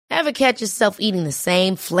Ever catch yourself eating the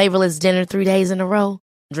same flavorless dinner 3 days in a row?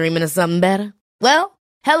 Dreaming of something better? Well,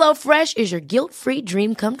 HelloFresh is your guilt-free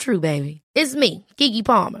dream come true, baby. It's me, Keke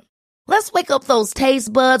Palmer. Let's wake up those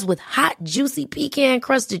taste buds with hot, juicy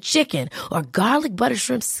pecan-crusted chicken or garlic butter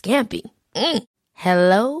shrimp scampi.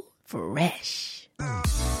 Hello Fresh.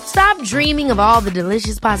 Stop dreaming of all the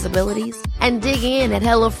delicious possibilities and dig in at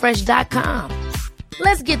HelloFresh.com.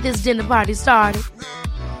 Let's get this dinner party started.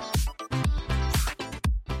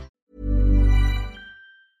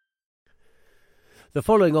 The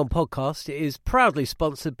following on podcast is proudly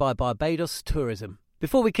sponsored by Barbados Tourism.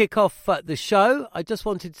 Before we kick off the show, I just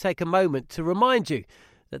wanted to take a moment to remind you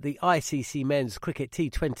that the ICC Men's Cricket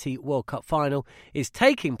T20 World Cup Final is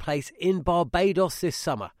taking place in Barbados this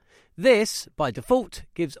summer. This, by default,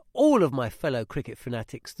 gives all of my fellow cricket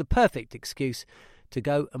fanatics the perfect excuse to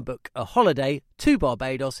go and book a holiday to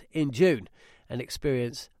Barbados in June and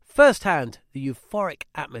experience firsthand the euphoric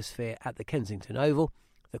atmosphere at the Kensington Oval,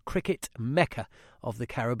 the cricket mecca of the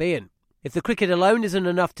Caribbean. If the cricket alone isn't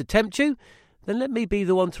enough to tempt you, then let me be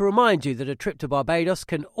the one to remind you that a trip to Barbados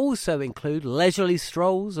can also include leisurely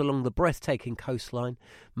strolls along the breathtaking coastline,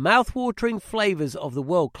 mouth-watering flavours of the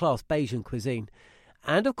world-class Bajan cuisine,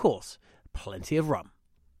 and, of course, plenty of rum.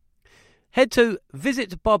 Head to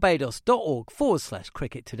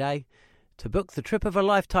visitbarbados.org/cricket today to book the trip of a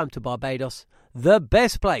lifetime to Barbados, the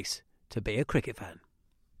best place to be a cricket fan.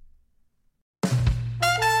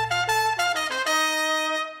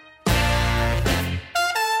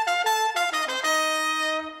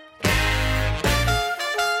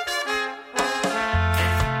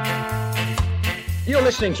 You're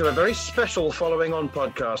listening to a very special Following On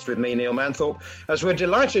podcast with me, Neil Manthorpe, as we're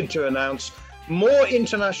delighted to announce more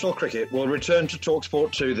international cricket will return to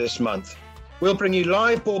TalkSport 2 this month. We'll bring you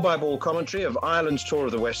live ball-by-ball commentary of Ireland's tour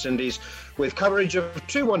of the West Indies with coverage of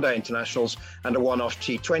 2 one-day internationals and a one-off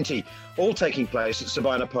T20, all taking place at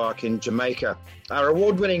Sabina Park in Jamaica. Our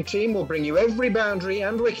award-winning team will bring you every boundary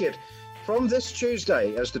and wicket from this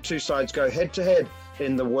Tuesday as the two sides go head-to-head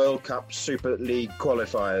in the World Cup Super League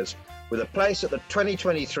qualifiers, with a place at the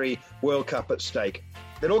 2023 World Cup at stake.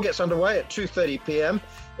 It all gets underway at 2:30pm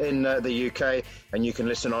in the UK, and you can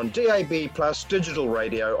listen on DAB+, digital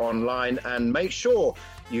radio, online, and make sure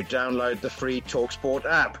you download the free TalkSport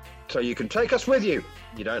app so you can take us with you.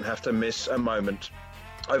 You don't have to miss a moment.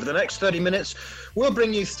 Over the next 30 minutes, we'll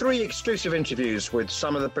bring you 3 exclusive interviews with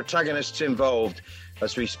some of the protagonists involved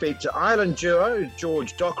as we speak to Ireland duo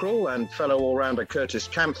George Dockrell and fellow all-rounder Curtis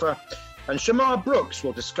Campher, and Shamar Brooks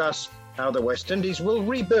will discuss how the West Indies will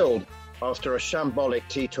rebuild after a shambolic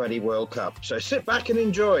T20 World Cup. So sit back and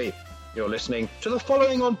enjoy. You're listening to the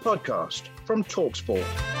Following On podcast from TalkSport.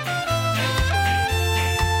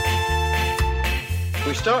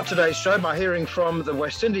 We start today's show by hearing from the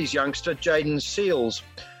West Indies youngster Jayden Seales.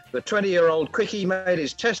 The 20-year-old quickie made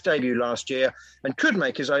his Test debut last year and could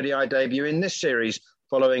make his ODI debut in this series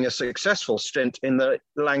following a successful stint in the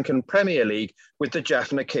Lankan Premier League with the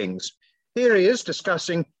Jaffna Kings. Here he is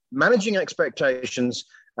discussing managing expectations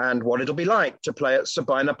and what it'll be like to play at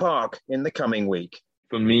Sabina Park in the coming week.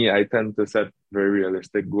 For me, I tend to set very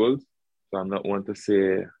realistic goals. So I'm not one to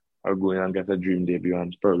say I'll go in and get a dream debut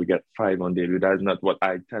and probably get 5 on debut. That's not what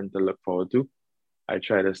I tend to look forward to. I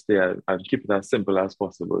try to stay and keep it as simple as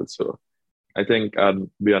possible. So I think I'll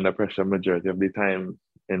be under pressure majority of the time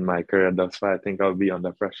in my career thus far. I think I'll be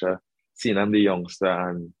under pressure seeing I'm the youngster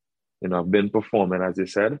and, I've been performing, as you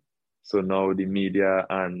said. So now the media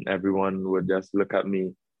and everyone would just look at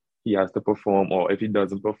me. He has to perform, or if he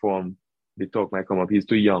doesn't perform, the talk might come up. He's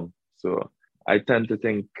too young. So I tend to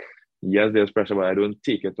think, yes, there's pressure, but I don't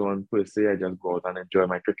take it on per se. I just go out and enjoy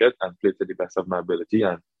my cricket and play to the best of my ability.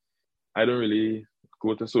 And I don't really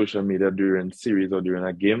go to social media during series or during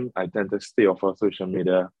a game. I tend to stay off of social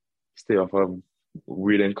media, stay off of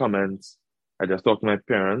reading comments. I just talk to my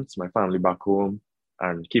parents, my family back home,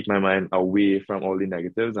 and keep my mind away from all the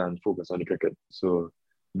negatives and focus on the cricket. So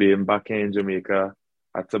being back in Jamaica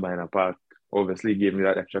at Sabina Park obviously gave me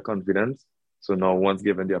that extra confidence. So now once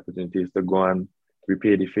given the opportunities to go and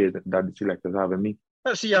repay the faith that the selectors have in me.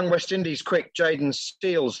 That's the young West Indies quick Jayden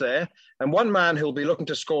Seales there. And one man who'll be looking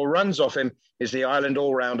to score runs off him is the Ireland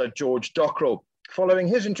all-rounder George Dockrell. Following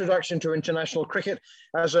his introduction to international cricket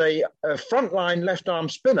as a frontline left-arm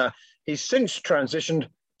spinner, he's since transitioned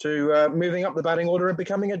to moving up the batting order and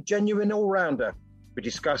becoming a genuine all-rounder. We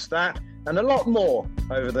discuss that and a lot more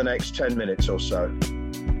over the next 10 minutes or so.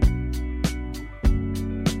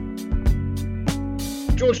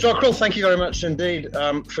 George Dockrell, thank you very much indeed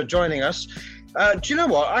for joining us. Do you know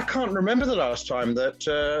what? I can't remember the last time that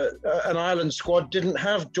an Ireland squad didn't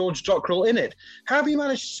have George Dockrell in it. How have you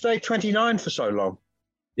managed to stay 29 for so long?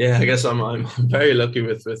 Yeah, I guess I'm very lucky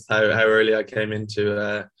with how early I came into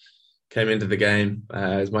the game.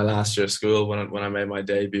 It was my last year of school when I made my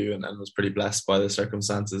debut, and was pretty blessed by the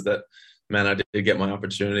circumstances that meant I did get my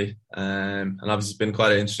opportunity. And obviously, it's been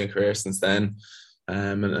quite an interesting career since then.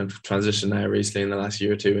 And I've transitioned now recently in the last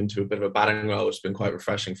year or two into a bit of a batting role, which has been quite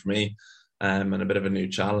refreshing for me, and a bit of a new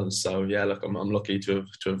challenge. So yeah, look, I'm lucky to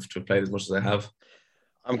have played as much as I have.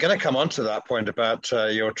 I'm going to come on to that point about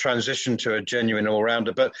your transition to a genuine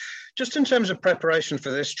all-rounder, but just in terms of preparation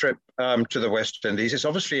for this trip to the West Indies, it's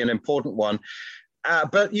obviously an important one.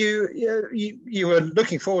 But you were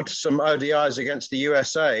looking forward to some ODIs against the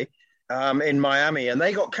USA in Miami, and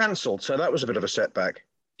they got cancelled, so that was a bit of a setback.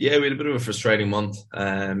 Yeah, we had a bit of a frustrating month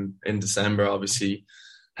in December. Obviously,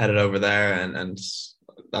 headed over there, and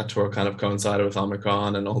that tour kind of coincided with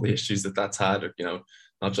Omicron and all the issues that's had.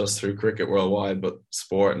 Not just through cricket worldwide, but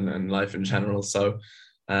sport and life in general. So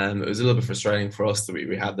it was a little bit frustrating for us that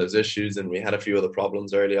we had those issues, and we had a few other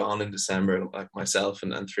problems early on in December. Like myself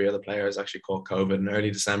and three other players actually caught COVID in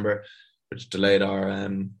early December, which delayed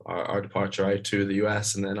our departure out to the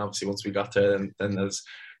US. And then obviously once we got there, then those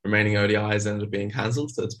remaining ODIs ended up being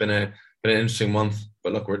cancelled. So it's been an interesting month.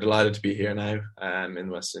 But look, we're delighted to be here now in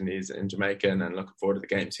the West Indies, in Jamaica, and looking forward to the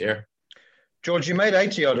games here. George, you made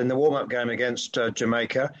 80-odd in the warm-up game against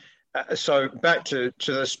Jamaica. So back to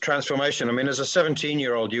this transformation. I mean, as a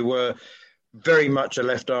 17-year-old, you were very much a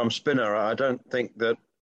left-arm spinner. I don't think that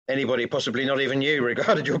anybody, possibly not even you,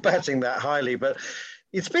 regarded your batting that highly. But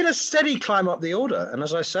it's been a steady climb up the order. And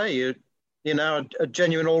as I say, you're now a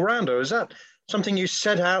genuine all-rounder. Is that something you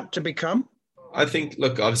set out to become? I think,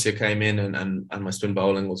 look, obviously I came in and my spin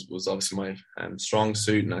bowling was obviously my strong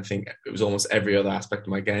suit, and I think it was almost every other aspect of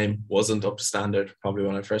my game wasn't up to standard probably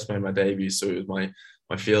when I first made my debut. So it was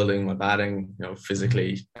my fielding, my batting,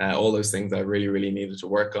 physically, all those things I really, really needed to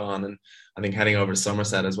work on. And I think heading over to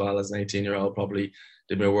Somerset as well as an 18-year-old probably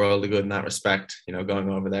did me a world of good in that respect, going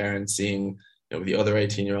over there and seeing the other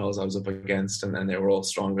 18-year-olds I was up against, and they were all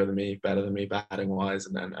stronger than me, better than me batting wise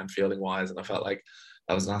and fielding wise, and I felt like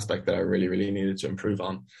that was an aspect that I really, really needed to improve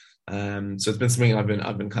on. So it's been something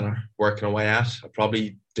I've been kind of working away at. I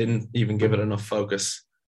probably didn't even give it enough focus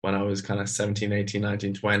when I was kind of 17, 18,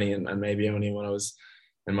 19, 20, and maybe only when I was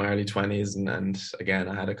in my early 20s. And again,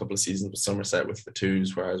 I had a couple of seasons with Somerset with the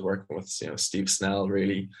twos where I was working with Steve Snell,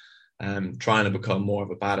 really trying to become more of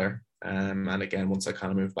a batter. And again, once I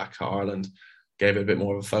kind of moved back to Ireland, gave it a bit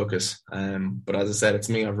more of a focus. But as I said, it's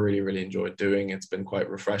something I've really, really enjoyed doing. It's been quite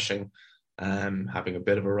refreshing. Having a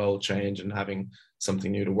bit of a role change and having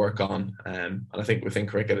something new to work on. And I think within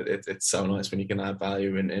cricket, it's so nice when you can add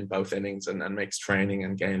value in both innings and makes training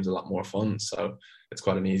and games a lot more fun. So it's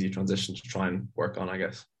quite an easy transition to try and work on, I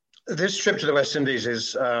guess. This trip to the West Indies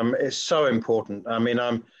is so important. I mean,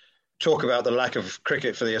 I'm talk about the lack of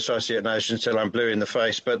cricket for the Associate Nations till I'm blue in the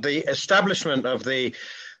face, but the establishment of the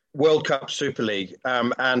World Cup Super League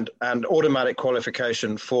and automatic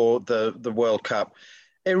qualification for the World Cup,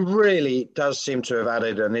 it really does seem to have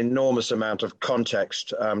added an enormous amount of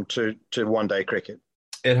context to one-day cricket.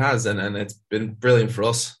 It has, and it's been brilliant for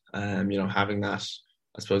us. Having that,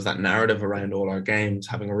 I suppose, that narrative around all our games,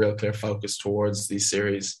 having a real clear focus towards these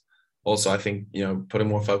series. Also, I think putting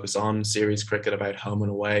more focus on series cricket about home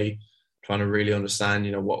and away, trying to really understand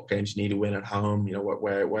what games you need to win at home.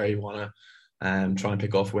 Where you want to try and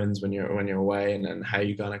pick off wins when you're away, and how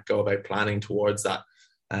you're going to go about planning towards that.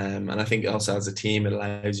 And I think also as a team, it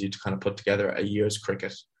allows you to kind of put together a year's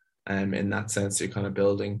cricket. In that sense, you're kind of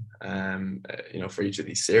building, for each of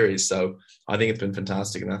these series. So I think it's been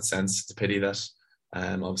fantastic in that sense. It's a pity that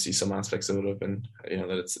obviously some aspects of it have been,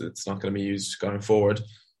 that it's not going to be used going forward.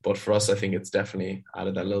 But for us, I think it's definitely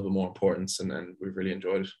added that little bit more importance, and we've really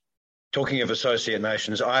enjoyed it. Talking of Associate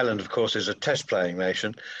Nations, Ireland, of course, is a test-playing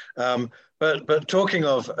nation. But talking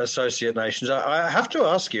of Associate Nations, I have to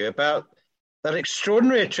ask you about that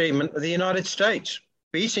extraordinary achievement of the United States,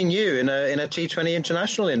 beating you in a T20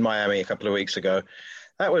 international in Miami a couple of weeks ago.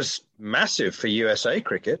 That was massive for USA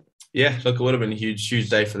cricket. Yeah, look, it would have been a huge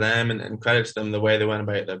day for them, and credit to them the way they went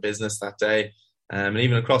about their business that day. And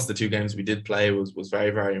even across the two games we did play was very,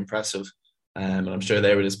 very impressive. And I'm sure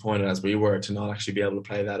they were disappointed, as we were, to not actually be able to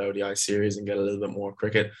play that ODI series and get a little bit more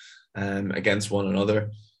cricket against one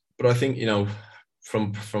another. But I think,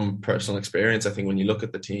 from personal experience, I think when you look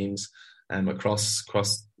at the teams across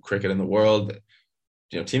cricket in the world,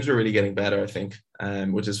 teams are really getting better, I think,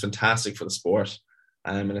 which is fantastic for the sport.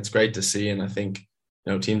 And it's great to see. And I think,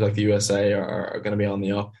 teams like the USA are going to be on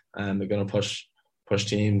the up, and they're going to push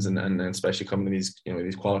teams, and especially coming to these,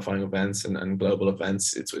 these qualifying events and global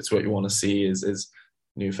events. It's what you want to see is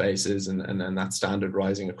new faces and that standard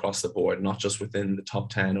rising across the board, not just within the top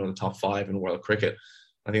 10 or the top 5 in world cricket.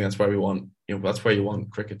 I think that's where we want, that's where you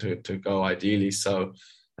want cricket to go ideally. So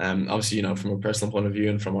obviously, from a personal point of view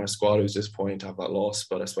and from our squad, it was disappointing to have that loss,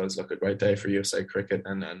 but I suppose a great day for USA cricket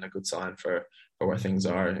and a good sign for where things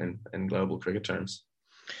are in global cricket terms.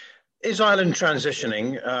 Is Ireland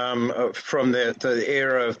transitioning from the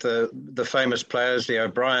era of the famous players, the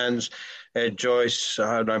O'Briens, Ed Joyce,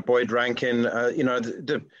 Boyd Rankin,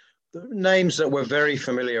 the names that were very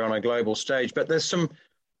familiar on a global stage, but there's some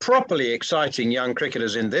properly exciting young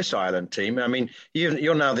cricketers in this Ireland team. I mean,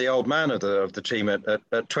 you're now the old man of the team at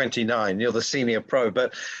 29. You're the senior pro,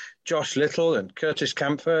 but Josh Little and Curtis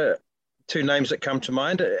Campher, two names that come to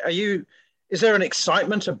mind. Is there an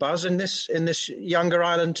excitement, a buzz in this younger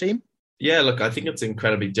Ireland team? Yeah, look, I think it's an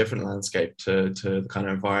incredibly different landscape to the kind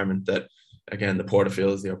of environment that, again, the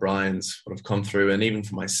Porterfields, the O'Briens would have come through. And even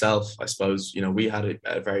for myself, I suppose, we had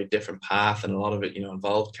a very different path, and a lot of it,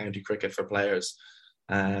 involved county cricket for players.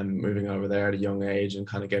 Moving over there at a young age and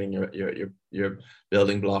kind of getting your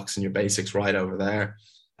building blocks and your basics right over there.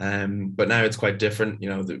 But now it's quite different.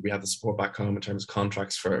 We have the support back home in terms of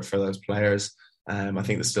contracts for those players. I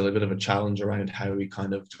think there's still a bit of a challenge around how we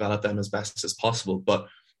kind of develop them as best as possible. But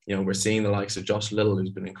we're seeing the likes of Josh Little, who's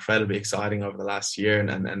been incredibly exciting over the last year,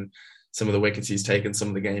 and some of the wickets he's taken, some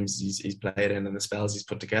of the games he's played in, and the spells he's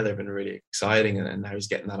put together have been really exciting. And now he's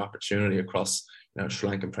getting that opportunity across Sri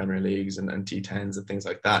Lankan Premier Leagues and T10s and things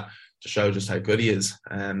like that to show just how good he is.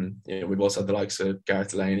 We've also had the likes of Gareth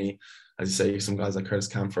Delaney, as you say, some guys like Curtis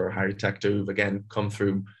Campher or Harry Tector, who've again come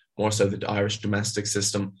through more so the Irish domestic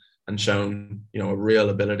system and shown a real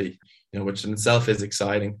ability, which in itself is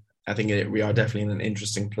exciting. I think we are definitely in an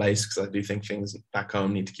interesting place, because I do think things back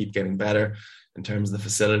home need to keep getting better in terms of the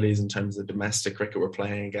facilities, in terms of the domestic cricket we're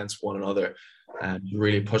playing against one another, and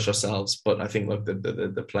really push ourselves. But I think, look,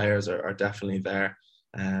 the players are definitely there.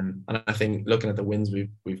 And I think looking at the wins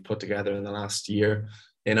we've put together in the last year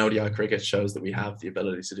in ODI cricket shows that we have the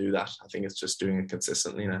ability to do that. I think it's just doing it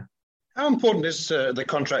consistently now. How important is the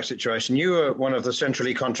contract situation? You were one of the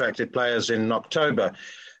centrally contracted players in October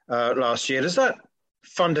last year. Does that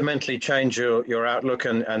fundamentally change your outlook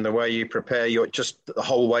and the way you prepare, just the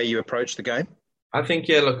whole way you approach the game? I think,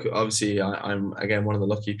 yeah, look, obviously I'm, again, one of the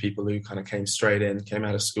lucky people who kind of came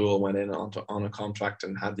out of school, went in on a contract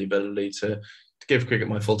and had the ability to give cricket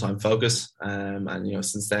my full-time focus. And,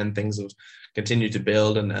 since then things have continued to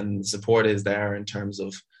build and support is there in terms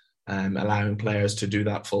of allowing players to do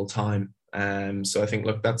that full-time. So I think,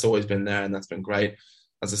 look, that's always been there and that's been great.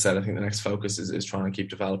 As I said, I think the next focus is trying to keep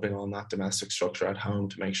developing on that domestic structure at home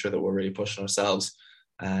to make sure that we're really pushing ourselves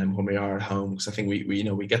when we are at home. Because I think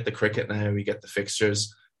we get the cricket now, we get the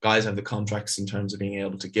fixtures, guys have the contracts in terms of being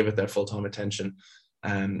able to give it their full-time attention.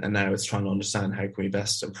 And now it's trying to understand how can we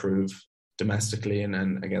best improve domestically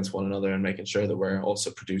and against one another, and making sure that we're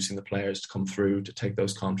also producing the players to come through to take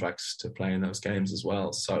those contracts to play in those games as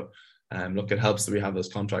well. So look, it helps that we have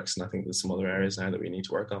those contracts, and I think there's some other areas now that we need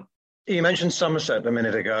to work on. You mentioned Somerset a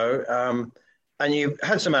minute ago, and you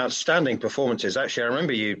had some outstanding performances. Actually, I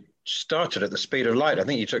remember you started at the speed of light. I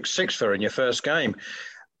think you took 6 for in your first game.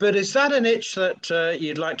 But is that an itch that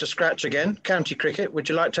you'd like to scratch again, county cricket? Would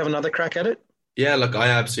you like to have another crack at it? Yeah, look, I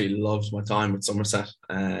absolutely loved my time with Somerset.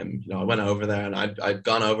 I went over there, and I'd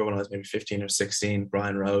gone over when I was maybe 15 or 16.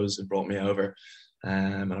 Brian Rose had brought me over.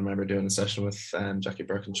 And I remember doing a session with Jackie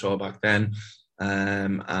Birkinshaw back then.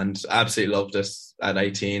 And absolutely loved it. At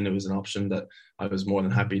 18, it was an option that I was more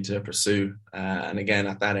than happy to pursue. And again,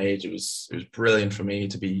 at that age, it was brilliant for me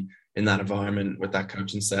to be in that environment with that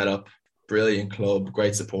coaching setup. Brilliant club,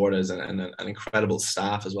 great supporters, and an incredible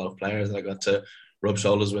staff as well of players that I got to rub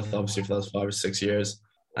shoulders with, obviously, for those 5 or 6 years.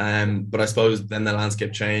 But I suppose then the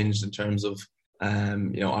landscape changed in terms of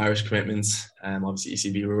Irish commitments, obviously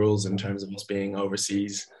ECB rules in terms of us being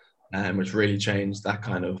overseas, which really changed that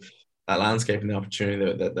landscape and the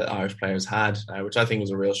opportunity that Irish players had, which I think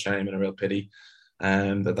was a real shame and a real pity,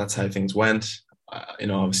 that's how things went.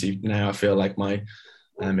 Obviously now I feel like my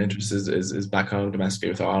interest is back home domestically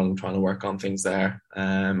with Ireland, trying to work on things there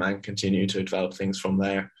and continue to develop things from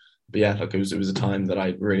there. But yeah, look, it was a time that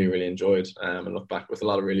I really, really enjoyed and look back with a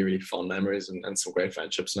lot of really, really fond memories and some great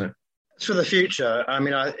friendships now. For the future, I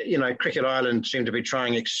mean, Cricket Ireland seem to be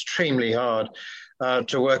trying extremely hard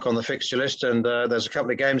to work on the fixture list, and there's a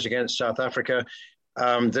couple of games against South Africa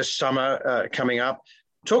this summer coming up.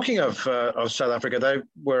 Talking of South Africa, they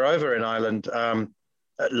were over in Ireland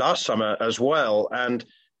last summer as well, and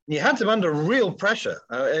you had them under real pressure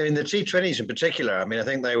in the T20s in particular. I mean, I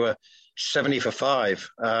think they were 70 for 5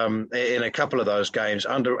 in a couple of those games.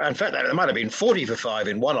 In fact, there might have been 40 for 5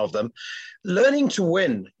 in one of them. Learning to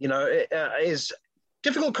win, is a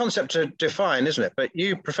difficult concept to define, isn't it? But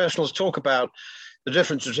you professionals talk about the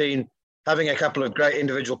difference between having a couple of great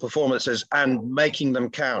individual performances and making them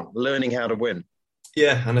count, learning how to win.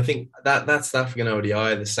 Yeah, and I think that's South African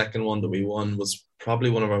ODI. The second one that we won was probably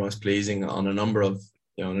one of our most pleasing on a number of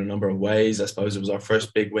ways. I suppose it was our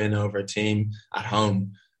first big win over a team at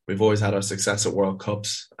home. We've always had our success at World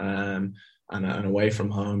Cups and away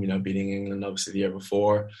from home, beating England obviously the year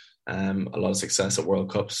before. A lot of success at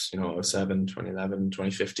World Cups, 07, 2011,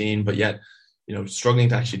 2015, but yet, struggling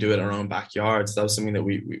to actually do it in our own backyards. That was something that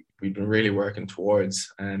we've been really working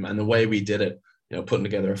towards. And the way we did it, putting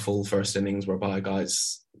together a full first innings whereby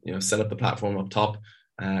guys, set up the platform up top.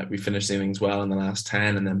 We finished the innings well in the last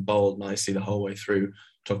 10 and then bowled nicely the whole way through,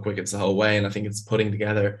 took wickets the whole way. And I think it's putting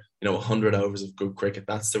together, 100 overs of good cricket.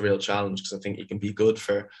 That's the real challenge, because I think you can be good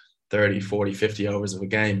for 30, 40, 50 overs of a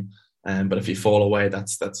game. But if you fall away,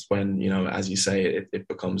 that's when, as you say, it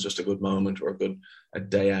becomes just a good moment or a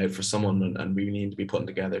day out for someone. And we need to be putting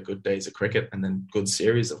together good days of cricket and then good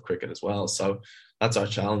series of cricket as well. So that's our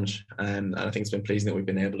challenge. And I think it's been pleasing that we've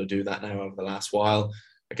been able to do that now over the last while.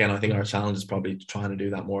 Again, I think our challenge is probably trying to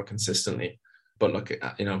do that more consistently. But look,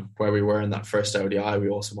 where we were in that first ODI, we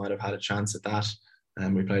also might have had a chance at that.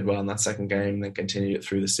 And we played well in that second game and then continued it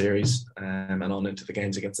through the series and on into the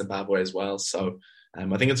games against Zimbabwe as well. So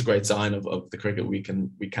I think it's a great sign of the cricket we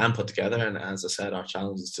can put together. And as I said, our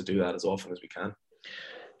challenge is to do that as often as we can.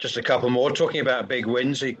 Just a couple more. Talking about big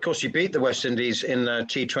wins, of course, you beat the West Indies in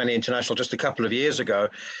T20 International just a couple of years ago.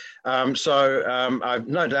 So I've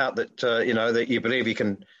no doubt that, that you believe you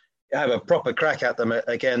can have a proper crack at them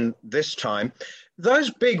again this time. Those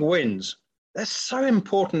big wins, they're so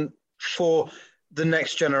important for the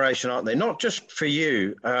next generation, aren't they? Not just for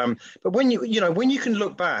you, but when you can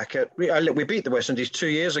look back at, we beat the West Indies 2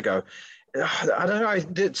 years ago. I don't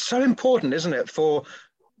know. It's so important, isn't it, for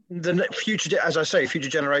the future, as I say, future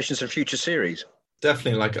generations and future series?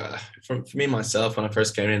 Definitely. For me, myself, when I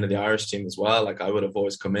first came into the Irish team as well, I would have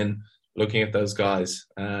always come in looking at those guys.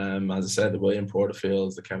 As I said, the William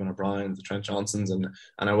Porterfields, the Kevin O'Briens, the Trent Johnsons, and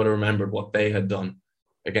I would have remembered what they had done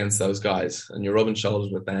against those guys. And you're rubbing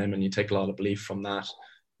shoulders with them, and you take a lot of belief from that.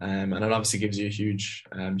 And it obviously gives you a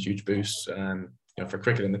huge boost, for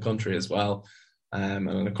cricket in the country as well,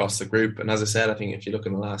 and across the group. And as I said, I think if you look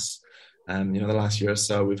in the last year or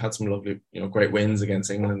so, we've had some lovely, great wins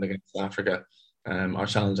against England, against South Africa. Our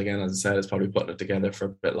challenge, again, as I said, is probably putting it together for a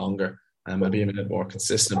bit longer and being a bit more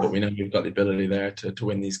consistent. But we know we've got the ability there to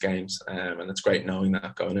win these games. And it's great knowing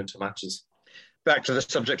that going into matches. Back to the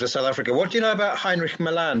subject of South Africa. What do you know about Heinrich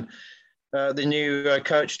Milan, the new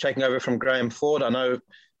coach taking over from Graham Ford? I know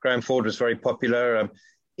Graham Ford was very popular.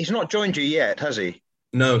 He's not joined you yet, has he?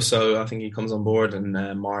 No, so I think he comes on board in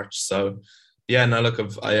March. So, yeah, no, look,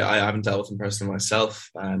 I haven't dealt with him personally myself.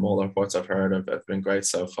 All the reports I've heard have been great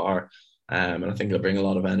so far. And I think he'll bring a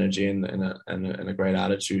lot of energy and a great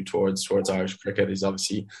attitude towards Irish cricket. He's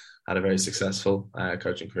obviously had a very successful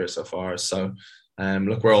coaching career so far. So,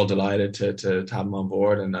 look, we're all delighted to have him on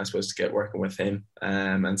board, and I suppose to get working with him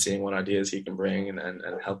and seeing what ideas he can bring and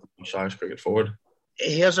help push Irish cricket forward.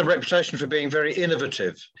 He has a reputation for being very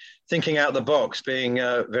innovative, thinking out the box, being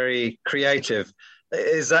very creative.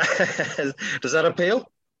 Does that appeal?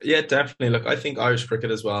 Yeah, definitely. Look, I think Irish cricket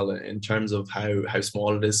as well, in terms of how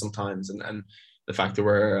small it is sometimes, and the fact that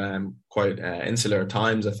we're quite insular at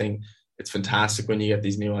times. I think it's fantastic when you get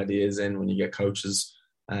these new ideas in, when you get coaches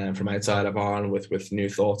from outside of Ireland with new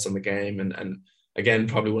thoughts on the game. And again,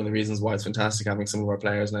 probably one of the reasons why it's fantastic having some of our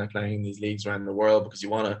players now playing in these leagues around the world, because you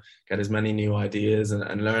want to get as many new ideas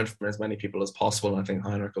and learn from as many people as possible. And I think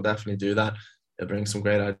Heinrich will definitely do that. He'll bring some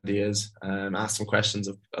great ideas, ask some questions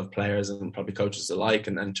of players and probably coaches alike,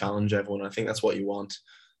 and challenge everyone. I think that's what you want,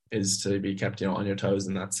 is to be kept on your toes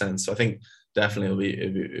in that sense. So I think definitely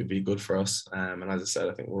it'll be good for us. And as I said,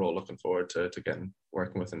 I think we're all looking forward to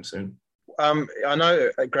working with him soon. I know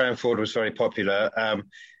Graham Ford was very popular.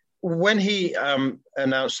 When he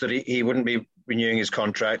announced that he wouldn't be renewing his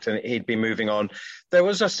contract and he'd be moving on, there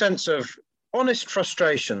was a sense of honest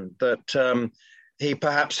frustration that he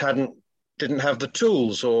perhaps didn't have the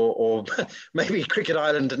tools, or maybe Cricket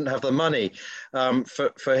Island didn't have the money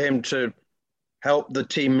for him to help the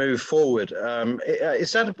team move forward.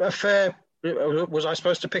 Is that a fair? Was I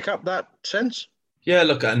supposed to pick up that sense? Yeah,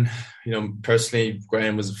 look, and personally,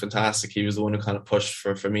 Graham was fantastic. He was the one who kind of pushed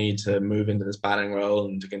for me to move into this batting role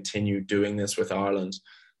and to continue doing this with Ireland.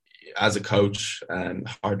 As a coach,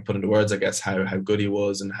 hard to put into words, I guess, how good he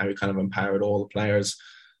was and how he kind of empowered all the players.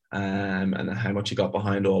 and how much he got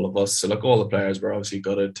behind all of us. So look, all the players were obviously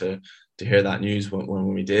gutted to hear that news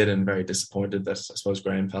when we did, and very disappointed that I suppose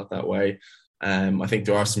Graham felt that way. I think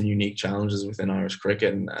there are some unique challenges within Irish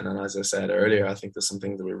cricket, and as I said earlier, I think there's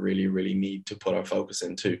something that we really, really need to put our focus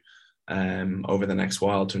into over the next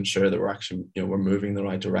while to ensure that we're actually, we're moving in the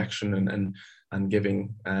right direction and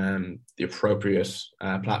giving the appropriate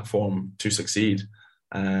platform to succeed.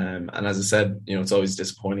 And as I said, it's always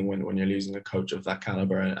disappointing when you're losing a coach of that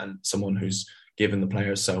caliber and someone who's given the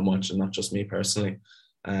players so much, and not just me personally.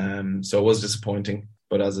 So it was disappointing.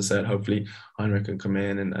 But as I said, hopefully Heinrich can come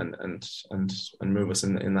in and move us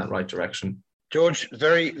in that right direction. George,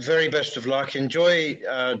 very, very best of luck. Enjoy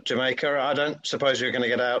Jamaica. I don't suppose you're going to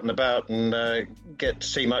get out and about and get to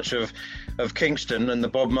see much of Kingston and the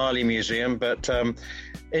Bob Marley Museum, but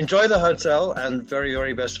enjoy the hotel and very,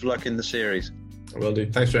 very best of luck in the series. I will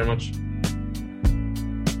do. Thanks very much.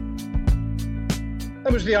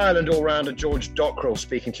 That was the Ireland all-rounder George Dockrell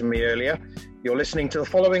speaking to me earlier. You're listening to the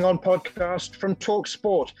Following On podcast from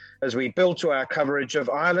TalkSport as we build to our coverage of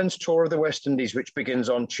Ireland's tour of the West Indies, which begins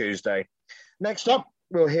on Tuesday. Next up,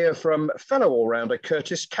 we'll hear from fellow all-rounder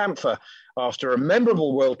Curtis Campher after a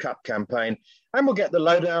memorable World Cup campaign, and we'll get the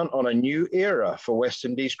lowdown on a new era for West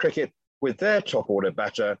Indies cricket with their top-order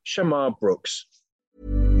batter, Shamar Brooks.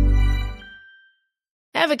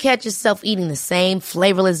 Ever catch yourself eating the same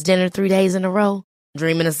flavorless dinner 3 days in a row?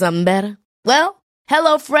 Dreaming of something better? Well,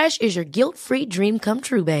 HelloFresh is your guilt-free dream come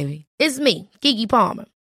true, baby. It's me, Keke Palmer.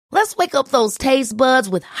 Let's wake up those taste buds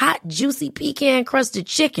with hot, juicy pecan-crusted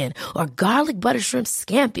chicken or garlic butter shrimp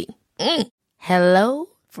scampi. Hello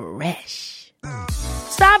Fresh.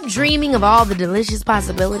 Stop dreaming of all the delicious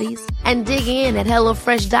possibilities and dig in at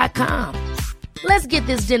HelloFresh.com. Let's get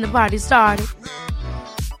this dinner party started.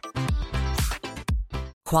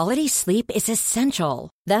 Quality sleep is essential.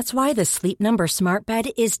 That's why the Sleep Number Smart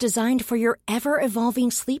Bed is designed for your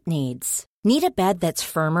ever-evolving sleep needs. Need a bed that's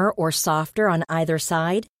firmer or softer on either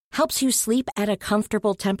side? Helps you sleep at a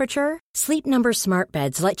comfortable temperature? Sleep Number Smart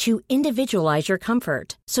Beds let you individualize your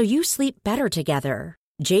comfort, so you sleep better together.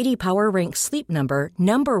 J.D. Power ranks Sleep Number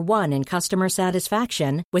number 1 in customer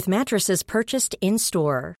satisfaction with mattresses purchased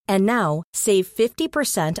in-store. And now, save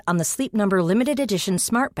 50% on the Sleep Number Limited Edition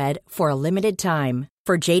Smart Bed for a limited time.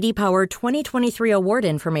 For J.D. Power 2023 award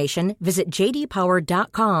information, visit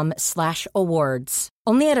jdpower.com/awards.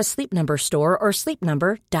 Only at a Sleep Number store or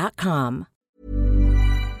sleepnumber.com.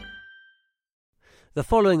 The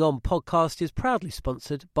Following On podcast is proudly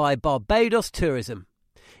sponsored by Barbados Tourism.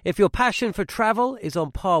 If your passion for travel is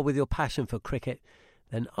on par with your passion for cricket,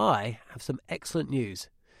 then I have some excellent news.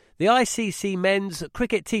 The ICC Men's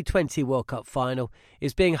Cricket T20 World Cup Final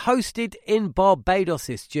is being hosted in Barbados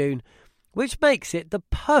this June, which makes it the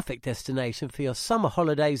perfect destination for your summer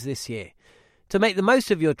holidays this year. To make the most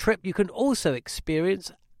of your trip, you can also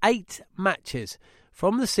experience 8 matches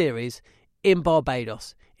from the series in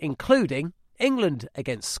Barbados, including England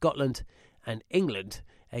against Scotland and England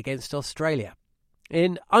against Australia.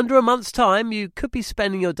 In under a month's time, you could be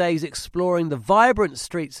spending your days exploring the vibrant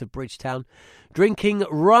streets of Bridgetown, drinking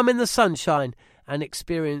rum in the sunshine and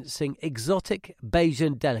experiencing exotic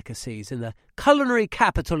Bajan delicacies. In the culinary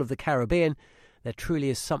capital of the Caribbean, there truly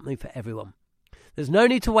is something for everyone. There's no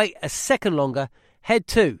need to wait a second longer. Head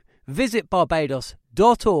to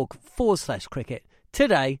visitbarbados.org/cricket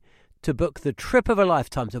today to book the trip of a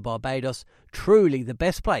lifetime to Barbados, truly the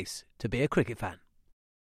best place to be a cricket fan.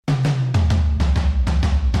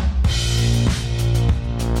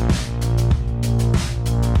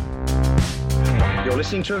 You're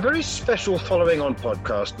listening to a very special Following On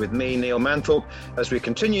podcast with me, Neil Manthorpe, as we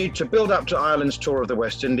continue to build up to Ireland's tour of the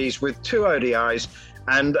West Indies with 2 ODIs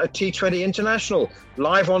and a T20 International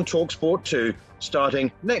live on TalkSport 2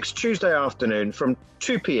 starting next Tuesday afternoon from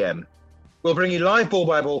 2 p.m. We'll bring you live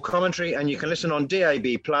ball-by-ball commentary, and you can listen on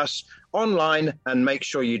DAB+, online, and make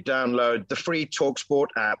sure you download the free TalkSport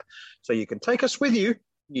app so you can take us with you.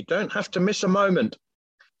 You don't have to miss a moment.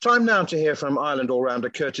 Time now to hear from Ireland all-rounder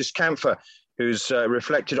Curtis Campher, who's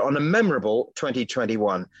reflected on a memorable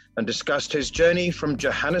 2021 and discussed his journey from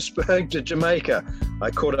Johannesburg to Jamaica.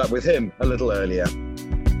 I caught up with him a little earlier.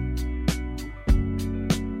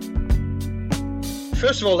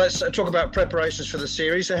 First of all, let's talk about preparations for the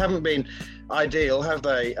series. They haven't been ideal, have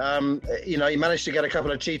they? You managed to get a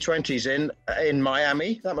couple of T20s in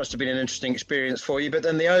Miami. That must have been an interesting experience for you. But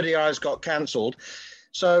then the ODIs got cancelled.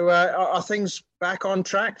 So are things back on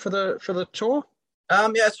track for the tour? Yeah,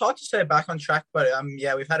 it's hard to say back on track, but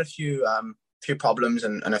we've had a few problems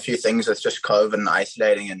and a few things with just COVID and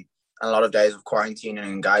isolating and a lot of days of quarantining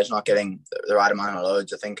and guys not getting the right amount of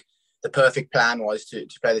loads. I think the perfect plan was to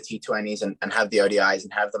play the T20s and have the ODIs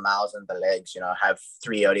and have the miles and the legs, have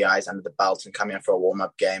 3 ODIs under the belt and come in for a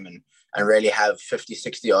warm-up game and really have 50,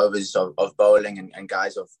 60 overs of bowling and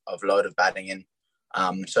guys of load of batting in.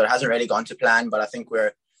 So it hasn't really gone to plan, but I think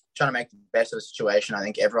we're trying to make the best of the situation. I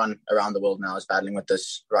think everyone around the world now is battling with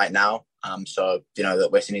this right now. So, the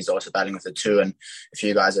West Indies are also battling with it too, and a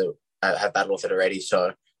few guys have battled with it already.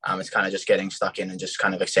 So it's kind of just getting stuck in and just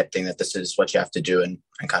kind of accepting that this is what you have to do and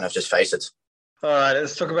kind of just face it. All right,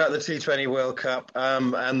 let's talk about the T20 World Cup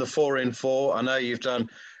and the 4-in-4. I know you've done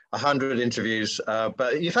 100 interviews,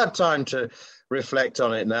 but you've had time to reflect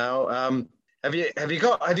on it now. Have you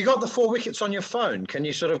got the 4 wickets on your phone? Can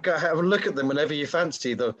you sort of go have a look at them whenever you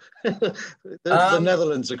fancy the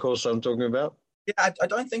Netherlands, of course, I'm talking about? Yeah, I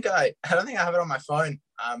don't think I have it on my phone.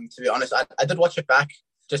 To be honest, I did watch it back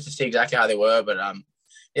just to see exactly how they were, but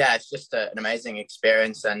yeah, it's just an amazing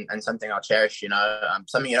experience and something I'll cherish.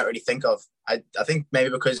 Something you don't really think of. I think maybe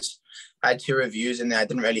because I had 2 reviews in there, I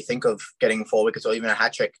didn't really think of getting 4 wickets or even a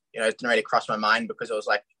hat trick. It didn't really cross my mind because it was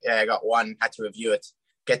like, yeah, I got 1, had to review it.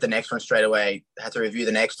 Get the next one straight away, had to review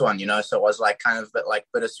the next one, so it was like kind of a bit like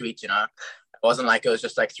bittersweet, It wasn't like it was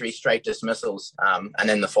just like 3 straight dismissals, and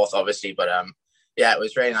then the 4th obviously, but yeah, it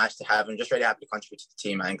was really nice to have and just really happy to contribute to the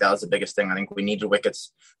team. I think that was the biggest thing. I think we needed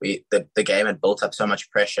wickets. The game had built up so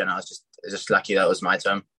much pressure and I was just lucky that was my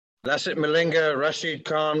turn. Lasith Malinga, Rashid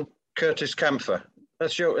Khan, Curtis Campher.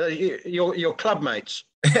 That's your club mates.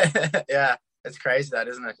 Yeah, it's crazy that,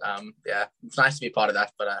 isn't it? Yeah, it's nice to be part of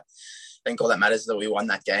that, but I think all that matters is that we won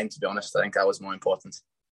that game, to be honest. I think that was more important.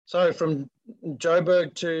 So from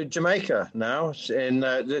Joburg to Jamaica now,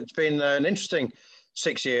 it's been an interesting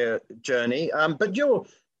 6-year journey. But you're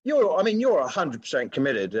 100%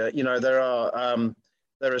 committed. There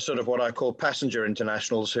are sort of what I call passenger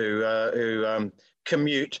internationals who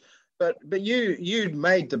commute. But you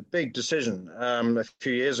made the big decision a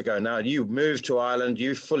few years ago now. You moved to Ireland,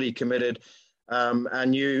 you fully committed,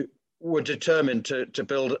 and you were determined to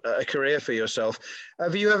build a career for yourself.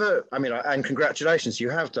 Have you ever, and congratulations, you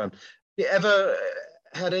have done. You ever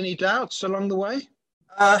had any doubts along the way?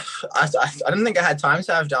 I don't think I had time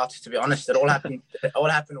to have doubts, to be honest. It all happened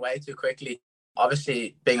way too quickly.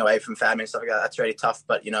 Obviously, being away from family and stuff like that, that's really tough.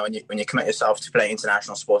 But, when you commit yourself to playing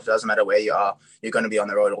international sports, it doesn't matter where you are, you're going to be on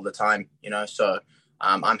the road all the time, So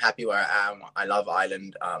I'm happy where I am. I love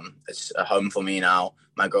Ireland. It's a home for me now.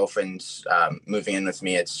 My girlfriend's moving in with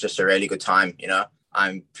me. It's just a really good time,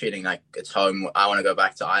 I'm feeling like it's home. I want to go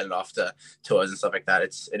back to Ireland after tours and stuff like that.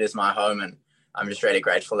 It is my home, and I'm just really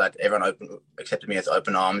grateful that everyone accepted me with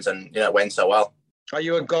open arms, and it went so well. Are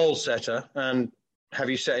you a goal setter, and have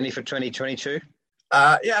you set any for 2022?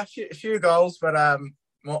 Yeah, a few goals, but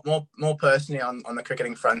more personally on the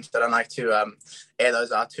cricketing front. I don't like to air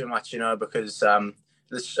those out too much, because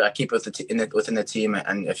let's keep it within the team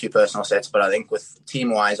and a few personal sets. But I think with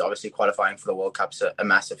team-wise, obviously qualifying for the World Cup's a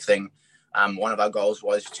massive thing. One of our goals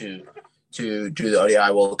was to do the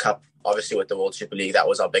ODI World Cup. Obviously, with the World Super League, that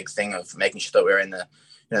was our big thing of making sure that we're in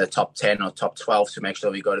the top 10 or top 12 to make sure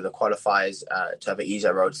we go to the qualifiers to have an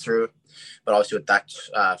easier road through. But obviously, with that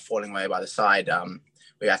falling away by the side,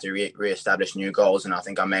 we have to re-establish new goals. And I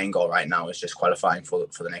think our main goal right now is just qualifying for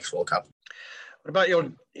the next World Cup. What about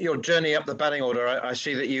your journey up the batting order? I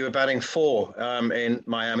see that you were batting 4 in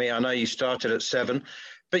Miami. I know you started at 7,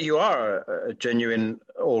 but you are a genuine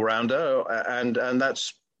all-rounder, and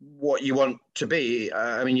that's what you want to be.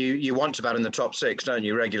 You want to bat in the top 6, don't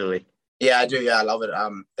you, regularly? Yeah, I do. Yeah, I love it.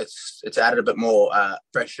 It's added a bit more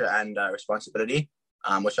pressure and responsibility,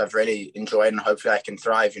 which I've really enjoyed, and hopefully I can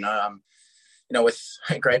thrive. With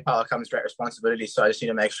great power comes great responsibility. So I just need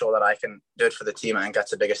to make sure that I can do it for the team. I think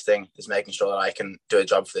that's the biggest thing, is making sure that I can do a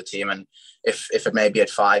job for the team. And if it may be at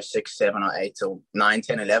 5, 6, 7 or 8 till 9,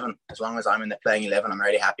 10, 11, as long as I'm in there playing 11, I'm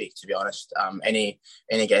really happy, to be honest. Any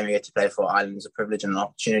game you get to play for Ireland is a privilege and an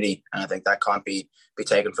opportunity. And I think that can't be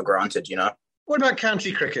taken for granted, What about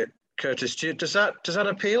county cricket, Curtis? Does that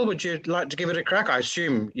appeal? Would you like to give it a crack? I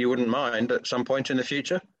assume you wouldn't mind at some point in the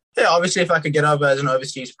future. Yeah, obviously, if I could get over as an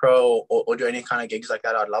overseas pro or do any kind of gigs like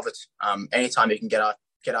that, I'd love it. Anytime you can get out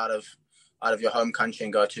of your home country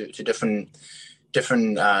and go to different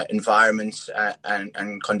environments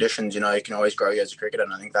and conditions, you can always grow you as a cricketer.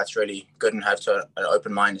 And I think that's really good, and have an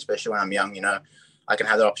open mind, especially when I'm young. I can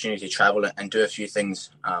have the opportunity to travel and do a few things.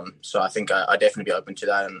 So I think I'd definitely be open to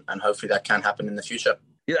that, and hopefully that can happen in the future.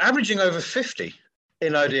 You're averaging over 50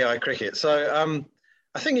 in ODI cricket, so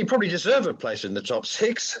I think you probably deserve a place in the top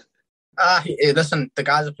 6. Listen, the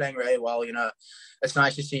guys are playing really well. It's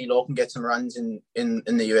nice to see Lorcan get some runs in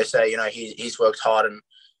the USA. He's worked hard,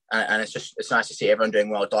 and it's nice to see everyone doing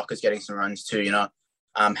well. Doc is getting some runs too.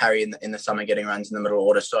 Harry in the summer getting runs in the middle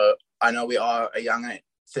order. So I know we are a young,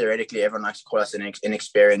 theoretically everyone likes to call us an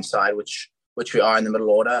inexperienced side, which we are in the middle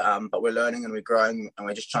order, but we're learning and we're growing, and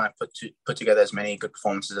we're just trying to put together as many good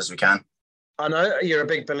performances as we can. I know you're a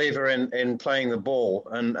big believer in playing the ball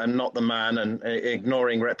and not the man and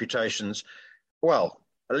ignoring reputations. Well,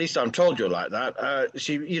 at least I'm told you're like that.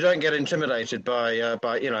 So you don't get intimidated by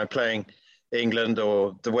playing England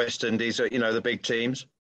or the West Indies or the big teams.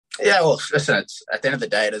 Yeah, well, listen, it's, at the end of the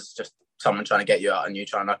day, it is just someone trying to get you out and you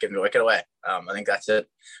trying not giving the wicket away. I think that's it.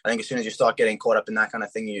 I think as soon as you start getting caught up in that kind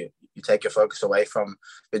of thing, you take your focus away from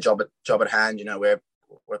the job at hand.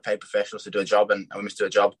 We're paid professionals to do a job, and we must do a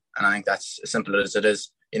job. And I think that's as simple as it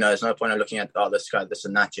is. There's no point in looking at, this guy, this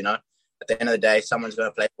and that, At the end of the day, someone's going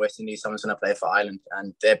to play for West Indies, someone's going to play for Ireland,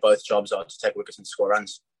 and their both jobs are to take wickets and score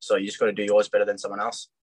runs. So you just got to do yours better than someone else.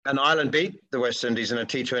 And Ireland beat the West Indies in a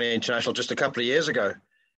T20 international just a couple of years ago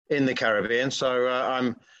in the Caribbean. So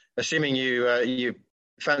I'm assuming you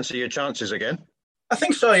fancy your chances again. I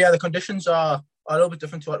think so, yeah. The conditions are a little bit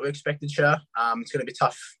different to what we expected, sure. It's going to be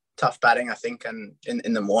tough batting, I think, and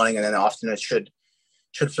in the morning, and then the afternoon it should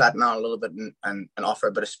flatten out a little bit and offer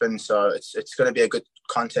a bit of spin. So it's going to be a good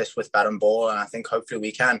contest with bat and ball, and I think hopefully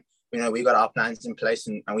we can. We got our plans in place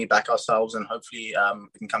and we back ourselves, and hopefully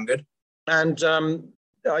it can come good. And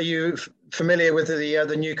are you familiar with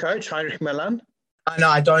the new coach, Heinrich Melan? No,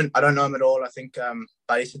 I don't know him at all. I think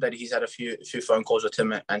Buddy said that he's had a few phone calls with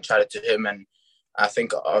him and chatted to him, and I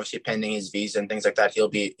think obviously pending his visa and things like that, he'll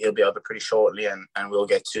be over pretty shortly, and we'll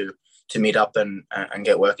get to meet up and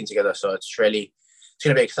get working together. So it's going to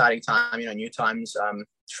be an exciting time, new times,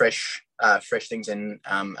 fresh things in,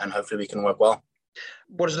 and hopefully we can work well.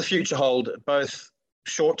 What does the future hold, both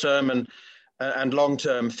short term and long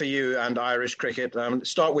term, for you and Irish cricket?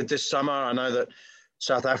 Start with this summer. I know that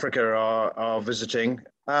South Africa are visiting.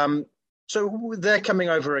 So they're coming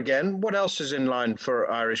over again. What else is in line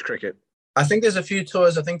for Irish cricket? I think there's a few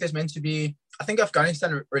tours. I think there's meant to be, I think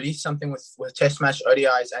Afghanistan released something with test match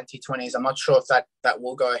ODIs and T20s. I'm not sure if that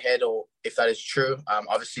will go ahead or if that is true.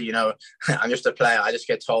 Obviously, I'm just a player. I just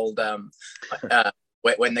get told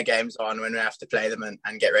when the game's on, when we have to play them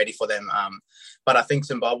and get ready for them. But I think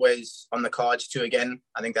Zimbabwe's on the cards too again.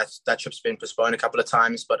 I think that trip's been postponed a couple of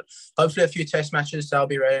times, but hopefully a few test matches. That'll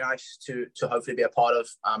be really nice to hopefully be a part of.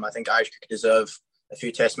 I think Irish cricket deserve a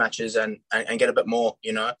few test matches and get a bit more,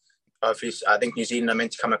 Hopefully, I think New Zealand are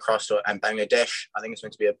meant to come across, and Bangladesh. I think it's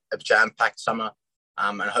meant to be a jam-packed summer,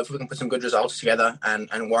 and hopefully we can put some good results together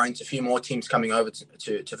and warrant a few more teams coming over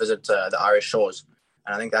to visit the Irish shores.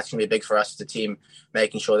 And I think that's going to be big for us as a team,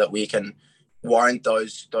 making sure that we can warrant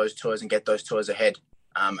those tours and get those tours ahead.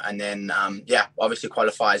 And then, obviously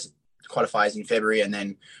qualifies in February, and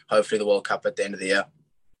then hopefully the World Cup at the end of the year.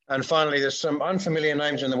 And finally, there's some unfamiliar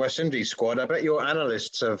names in the West Indies squad. I bet your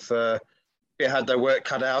analysts have had their work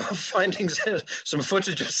cut out finding some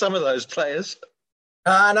footage of some of those players.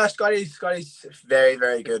 No, Scotty's very,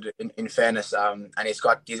 very good in fairness, and he's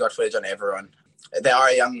got footage on everyone. They are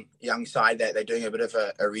a young side. They're doing a bit of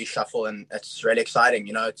a reshuffle, and it's really exciting.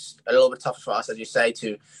 It's a little bit tough for us, as you say,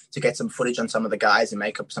 to get some footage on some of the guys and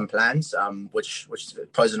make up some plans, which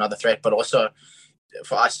poses another threat. But also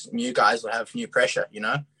for us, new guys will have new pressure.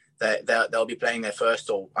 They'll be playing their first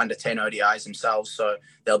or under 10 ODIs themselves, so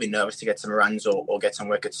they'll be nervous to get some runs or get some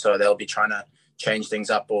wickets. So they'll be trying to change things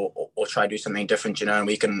up or try to do something different, and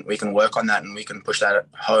we can work on that, and we can push that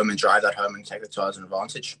home and drive that home and take it to us an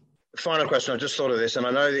advantage. Final question. I just thought of this, and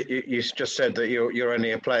I know that you just said that you're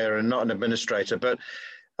only a player and not an administrator, but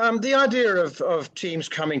the idea of teams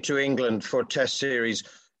coming to England for Test series,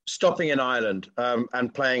 stopping in Ireland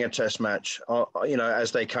and playing a Test match,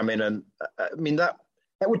 as they come in, and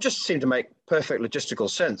that would just seem to make perfect logistical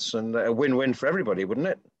sense and a win-win for everybody, wouldn't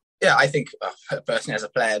it? Yeah, I think personally as a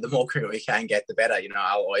player, the more cricket we can get, the better.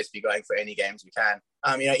 I'll always be going for any games we can.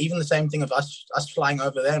 Even the same thing of us flying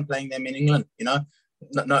over there and playing them in England.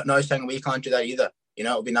 No saying we can't do that either. It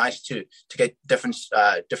would be nice to get different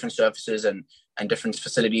surfaces and different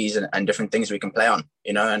facilities and different things we can play on.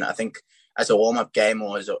 And I think as a warm-up game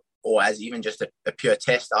or as even just a pure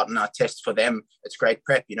test out and out test for them, it's great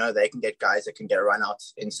prep. They can get guys that can get a run out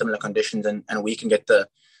in similar conditions, and we can get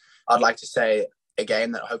I'd like to say, a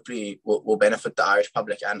game that hopefully will benefit the Irish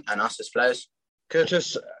public and us as players.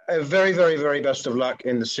 Curtis, a very, very, very best of luck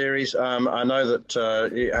in the series. I know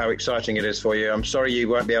that how exciting it is for you. I'm sorry you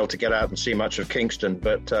won't be able to get out and see much of Kingston,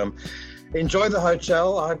 but enjoy the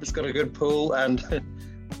hotel. I hope it's got a good pool, and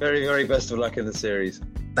very, very best of luck in the series.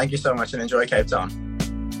 Thank you so much, and enjoy Cape Town.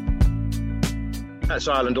 That's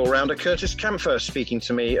Ireland all-rounder Curtis Campher speaking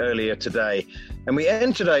to me earlier today. And we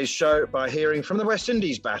end today's show by hearing from the West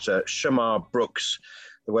Indies batter, Shamar Brooks.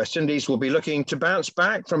 The West Indies will be looking to bounce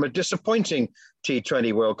back from a disappointing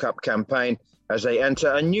T20 World Cup campaign as they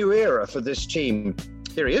enter a new era for this team.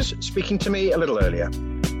 Here he is, speaking to me a little earlier.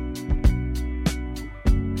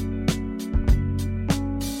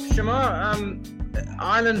 Shamar,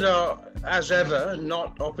 Ireland are, as ever,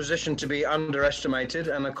 not opposition to be underestimated.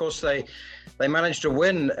 And of course, they managed to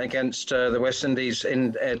win against the West Indies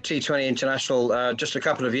in T20 International just a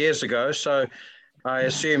couple of years ago. So I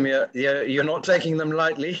assume you're not taking them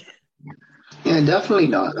lightly. Yeah, definitely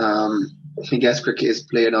not. I guess cricket is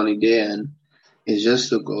played on a day, and it's just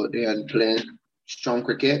to go there and play strong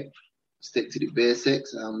cricket, stick to the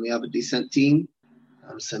basics. We have a decent team.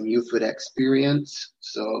 Some youth with experience.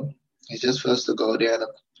 So it's just for us to go there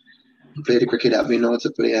and play the cricket that we know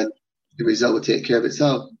to play, and the result will take care of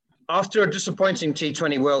itself. After a disappointing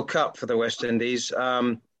T20 World Cup for the West Indies,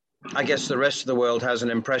 I guess the rest of the world has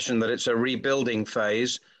an impression that it's a rebuilding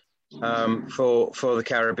phase for the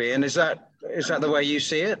Caribbean. Is that the way you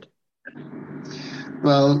see it?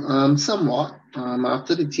 Well, somewhat.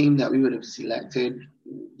 After the team that we would have selected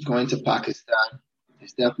going to Pakistan,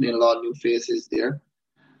 there's definitely a lot of new faces there.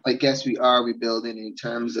 I guess we are rebuilding in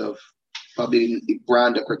terms of probably the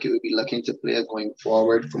brand of cricket we'll be looking to play going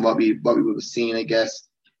forward from what we would have seen, I guess,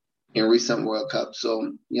 in recent World Cups.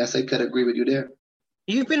 So, yes, I could agree with you there.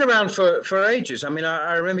 You've been around for ages. I mean,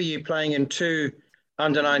 I remember you playing in 2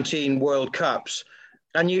 under-19 World Cups,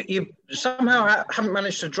 and you somehow haven't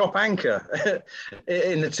managed to drop anchor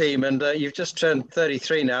in the team, and you've just turned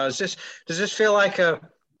 33 now. Does this feel like a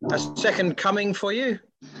second coming for you?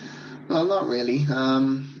 Well, not really.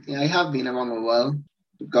 I have been around a while.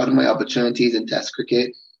 Gotten my opportunities in Test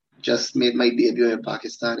cricket. Just made my debut in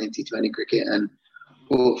Pakistan in T20 cricket, and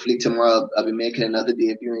hopefully tomorrow I'll be making another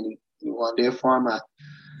debut in one-day format.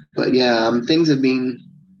 But yeah, things have been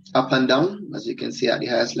up and down, as you can see, at the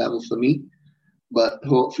highest level for me. But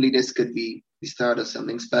hopefully this could be the start of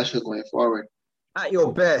something special going forward. At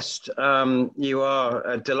your best, you are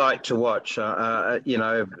a delight to watch.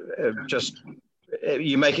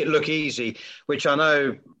 You make it look easy, which I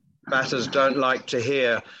know batters don't like to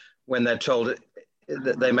hear when they're told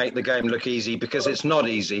that they make the game look easy, because it's not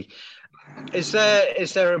easy. Is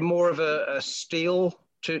there more of a steel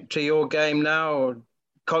to your game now, or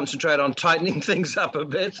concentrate on tightening things up a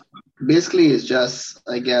bit? Basically, it's just,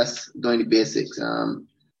 I guess, doing the basics.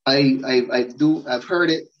 I've heard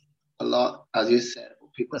it a lot, as you said.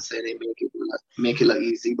 People say they make it look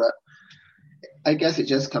easy, but I guess it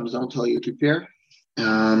just comes down to how you prepare.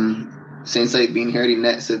 Since I've been here, the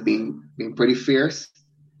nets have been pretty fierce.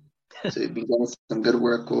 So we've been getting some good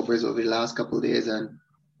workovers over the last couple of days, and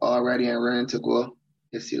already I'm ready to go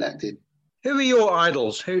if selected. Who are your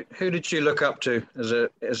idols? Who did you look up to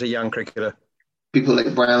as a young cricketer? People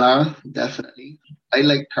like Brian Lara, definitely. I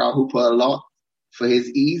like Carl Hooper a lot for his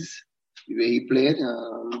ease, the way he played.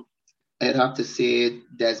 I'd have to say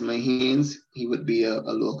Desmond Haynes. He would be a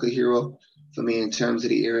local hero for me in terms of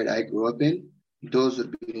the area that I grew up in. Those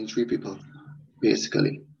would be the 3 people,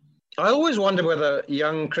 basically. I always wonder whether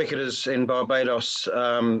young cricketers in Barbados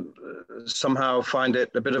somehow find it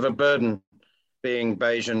a bit of a burden being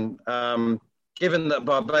Bajan, given that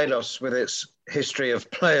Barbados, with its history of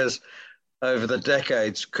players over the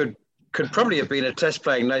decades, could probably have been a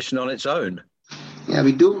test-playing nation on its own. Yeah,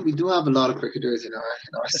 we do have a lot of cricketers in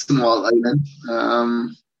our small island.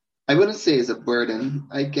 I wouldn't say it's a burden.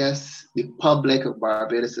 I guess the public of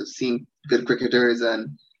Barbados have seen good cricketers,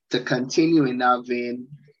 and to continue in that vein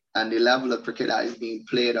and the level of cricket that is being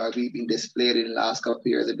played or being displayed in the last couple of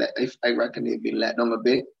years, I reckon they've been let down a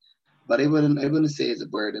bit. But I wouldn't say it's a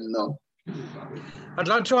burden, no. I'd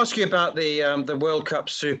like to ask you about the World Cup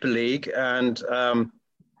Super League and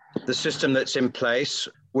the system that's in place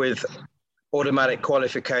with automatic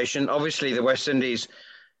qualification. Obviously, the West Indies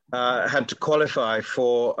had to qualify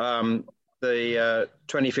for the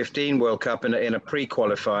 2015 World Cup in a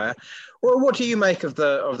pre-qualifier. Well, what do you make of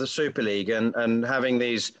the Super League and having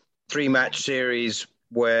these 3-match series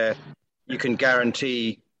where you can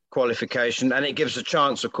guarantee qualification, and it gives a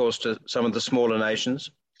chance, of course, to some of the smaller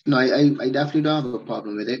nations? No, I definitely don't have a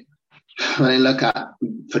problem with it. When I look at,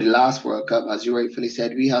 for the last World Cup, as you rightfully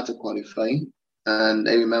said, we had to qualify. And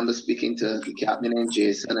I remember speaking to the captain and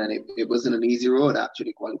Jason, and it wasn't an easy road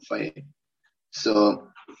actually qualifying. So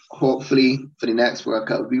hopefully for the next World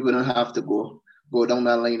Cup, we wouldn't have to go down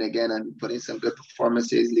that line again and put in some good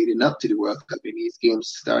performances leading up to the World Cup in these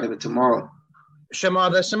games starting with tomorrow.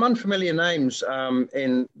 Shamar, there's some unfamiliar names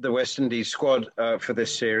in the West Indies squad for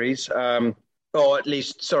this series, or at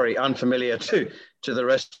least, unfamiliar to the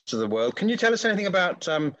rest of the world. Can you tell us anything about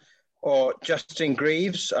or Justin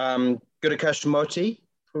Greaves, Gurukhash Motie?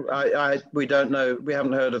 We don't know. We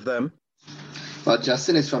haven't heard of them. Well,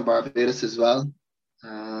 Justin is from Barbados as well.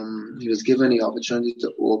 He was given the opportunity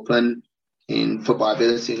to open for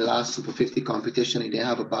Barbados in the last Super 50 competition. He didn't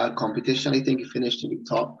have a bad competition. I think he finished in the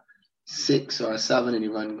top 6 or 7 in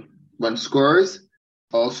the run scorers.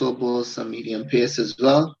 Also boasts some medium pace as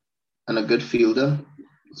well and a good fielder.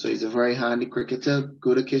 So he's a very handy cricketer.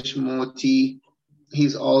 Good to Kishmoti. He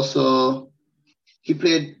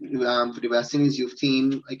played for the West Indies youth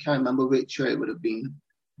team. I can't remember which year it would have been,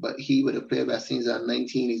 but he would have played West Indies at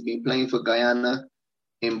 19. He's been playing for Guyana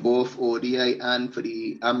in both ODI and for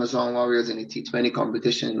the Amazon Warriors in the T20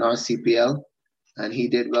 competition in RCPL. And he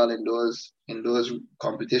did well in those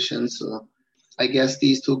competitions. So I guess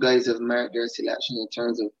these two guys have merited their selection in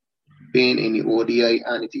terms of being in the ODI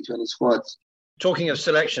and the T20 squads. Talking of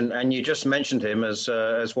selection, and you just mentioned him as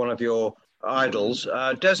one of your idols,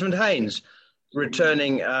 Desmond Haynes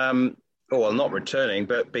returning, not returning,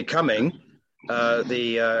 but becoming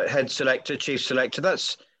the head selector, chief selector.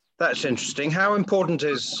 That's interesting. How important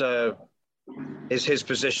is his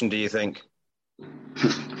position, do you think?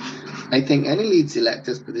 I think any lead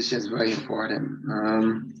selector's position is very important.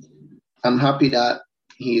 I'm happy that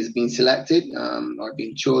he has been selected or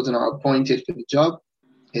been chosen or appointed for the job.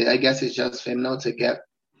 I guess it's just for him now to get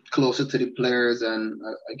closer to the players and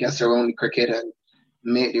I guess around the cricket and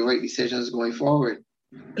make the right decisions going forward.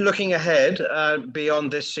 Looking ahead beyond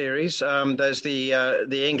this series, there's the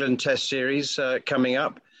England Test series coming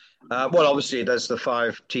up. Obviously there's the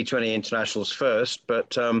 5 T20 internationals first,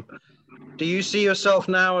 but do you see yourself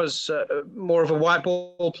now as more of a white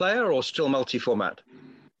ball player or still multi-format?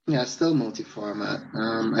 Yeah, still multi-format.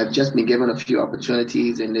 I've just been given a few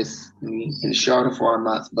opportunities in shorter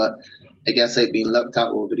formats, but I guess I've been looked at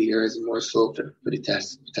over the years more so for the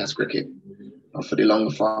test cricket or for the longer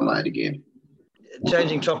format of the game.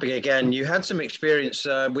 Changing topic again, you had some experience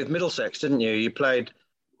with Middlesex, didn't you? You played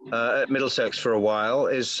at Middlesex for a while.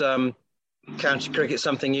 Is county cricket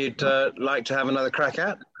something you'd like to have another crack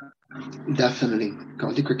at? Definitely.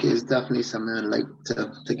 County cricket is definitely something I'd like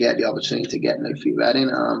to get the opportunity to get my feet wet in.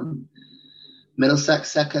 Middlesex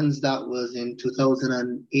Seconds, that was in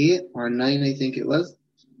 2008 or 9, I think it was.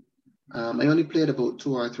 I only played about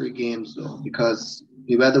 2 or 3 games though, because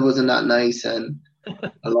the weather wasn't that nice and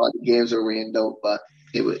a lot of the games were rained out, but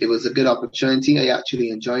it was a good opportunity. I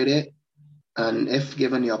actually enjoyed it. And if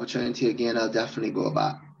given the opportunity again, I'll definitely go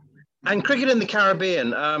back. And cricket in the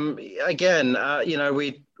Caribbean, again,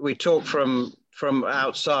 we talk from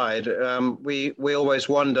outside. We always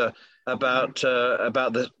wonder about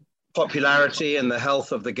the popularity and the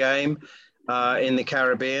health of the game in the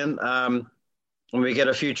Caribbean. When we get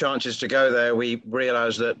a few chances to go there, we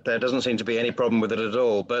realise that there doesn't seem to be any problem with it at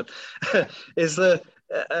all. But is the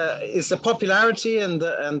popularity and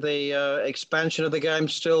the expansion of the game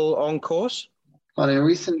still on course? Well, in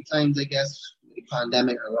recent times, I guess the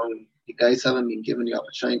pandemic around, the guys haven't been given the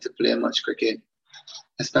opportunity to play much cricket,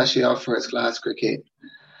 especially our first-class cricket.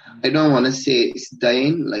 I don't want to say it's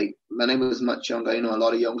dying. Like, when I was much younger, a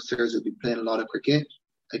lot of youngsters would be playing a lot of cricket.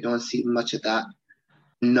 I don't see much of that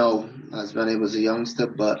now as when I was a youngster,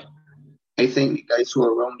 but I think the guys who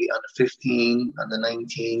are around the under 15, under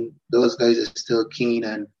 19, those guys are still keen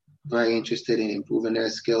and very interested in improving their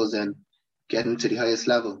skills and getting to the highest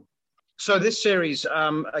level. So this series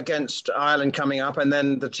against Ireland coming up and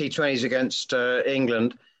then the T20s against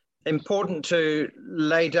England, important to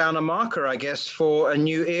lay down a marker, I guess, for a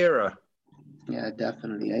new era. Yeah,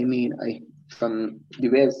 definitely. I mean, from the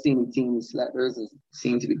way I've seen the team selectors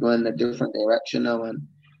seem to be going in a different direction now, and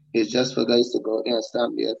it's just for guys to go there and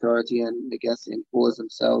stamp the authority and I guess impose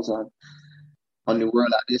themselves on the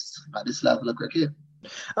world at this level of cricket.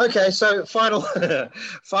 Okay, so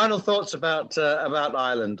final thoughts about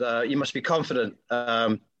Ireland. You must be confident,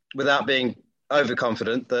 without being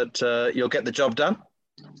overconfident, that you'll get the job done.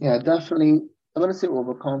 Yeah, definitely. I wouldn't say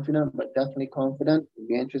overconfident, but definitely confident. It'll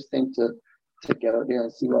be interesting to get out there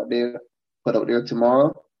and see what they put out there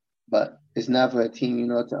tomorrow. But it's never a team,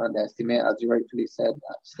 to underestimate, as you rightfully said at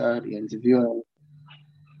the start of the interview. And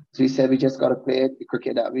as we said, we just got to play the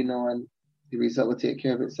cricket that we know, and the result will take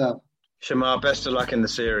care of itself. Shamar, best of luck in the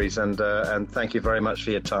series, and thank you very much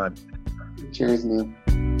for your time. Cheers, Neil.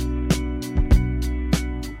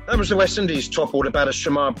 That was the West Indies top order batter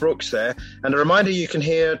Shamar Brooks there. And a reminder, you can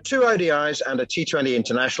hear 2 ODIs and a T20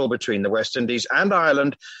 international between the West Indies and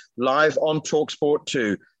Ireland live on TalkSport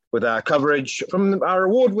 2 with our coverage from our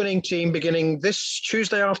award-winning team beginning this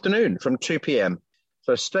Tuesday afternoon from 2 p.m.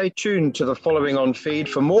 So stay tuned to the following on feed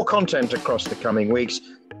for more content across the coming weeks.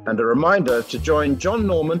 And a reminder to join John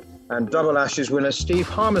Norman and Double Ashes winner Steve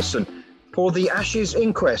Harmison for the Ashes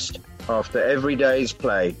Inquest after every day's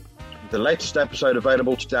play. The latest episode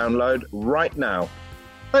available to download right now.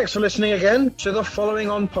 Thanks for listening again to the Following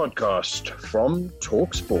On podcast from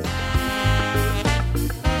TalkSport.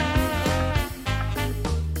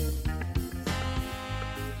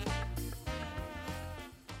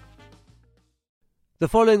 The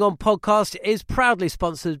Following On podcast is proudly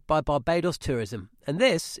sponsored by Barbados Tourism, and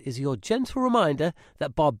this is your gentle reminder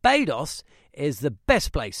that Barbados is the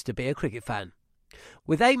best place to be a cricket fan.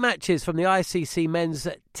 With 8 matches from the ICC Men's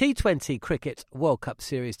T20 Cricket World Cup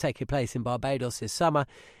Series taking place in Barbados this summer,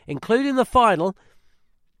 including the final,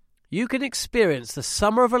 you can experience the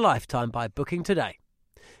summer of a lifetime by booking today.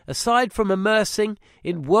 Aside from immersing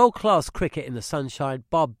in world-class cricket in the sunshine,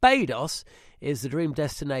 Barbados is the dream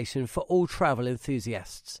destination for all travel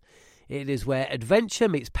enthusiasts. It is where adventure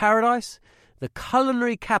meets paradise, the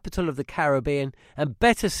culinary capital of the Caribbean, and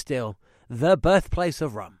better still, the birthplace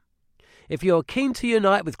of rum. If you're keen to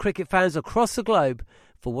unite with cricket fans across the globe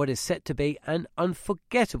for what is set to be an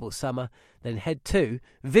unforgettable summer, then head to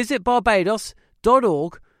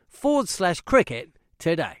visitbarbados.org/cricket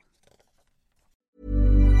today.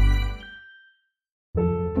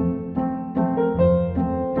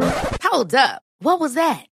 Hold up. What was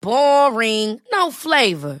that? Boring. No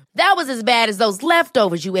flavor. That was as bad as those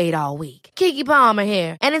leftovers you ate all week. Keke Palmer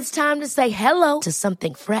here, and it's time to say hello to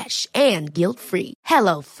something fresh and guilt-free.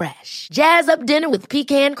 Hello Fresh. Jazz up dinner with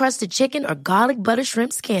pecan-crusted chicken or garlic butter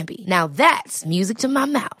shrimp scampi. Now that's music to my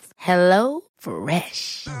mouth. Hello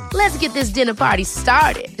Fresh. Let's get this dinner party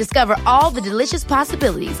started. Discover all the delicious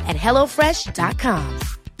possibilities at HelloFresh.com.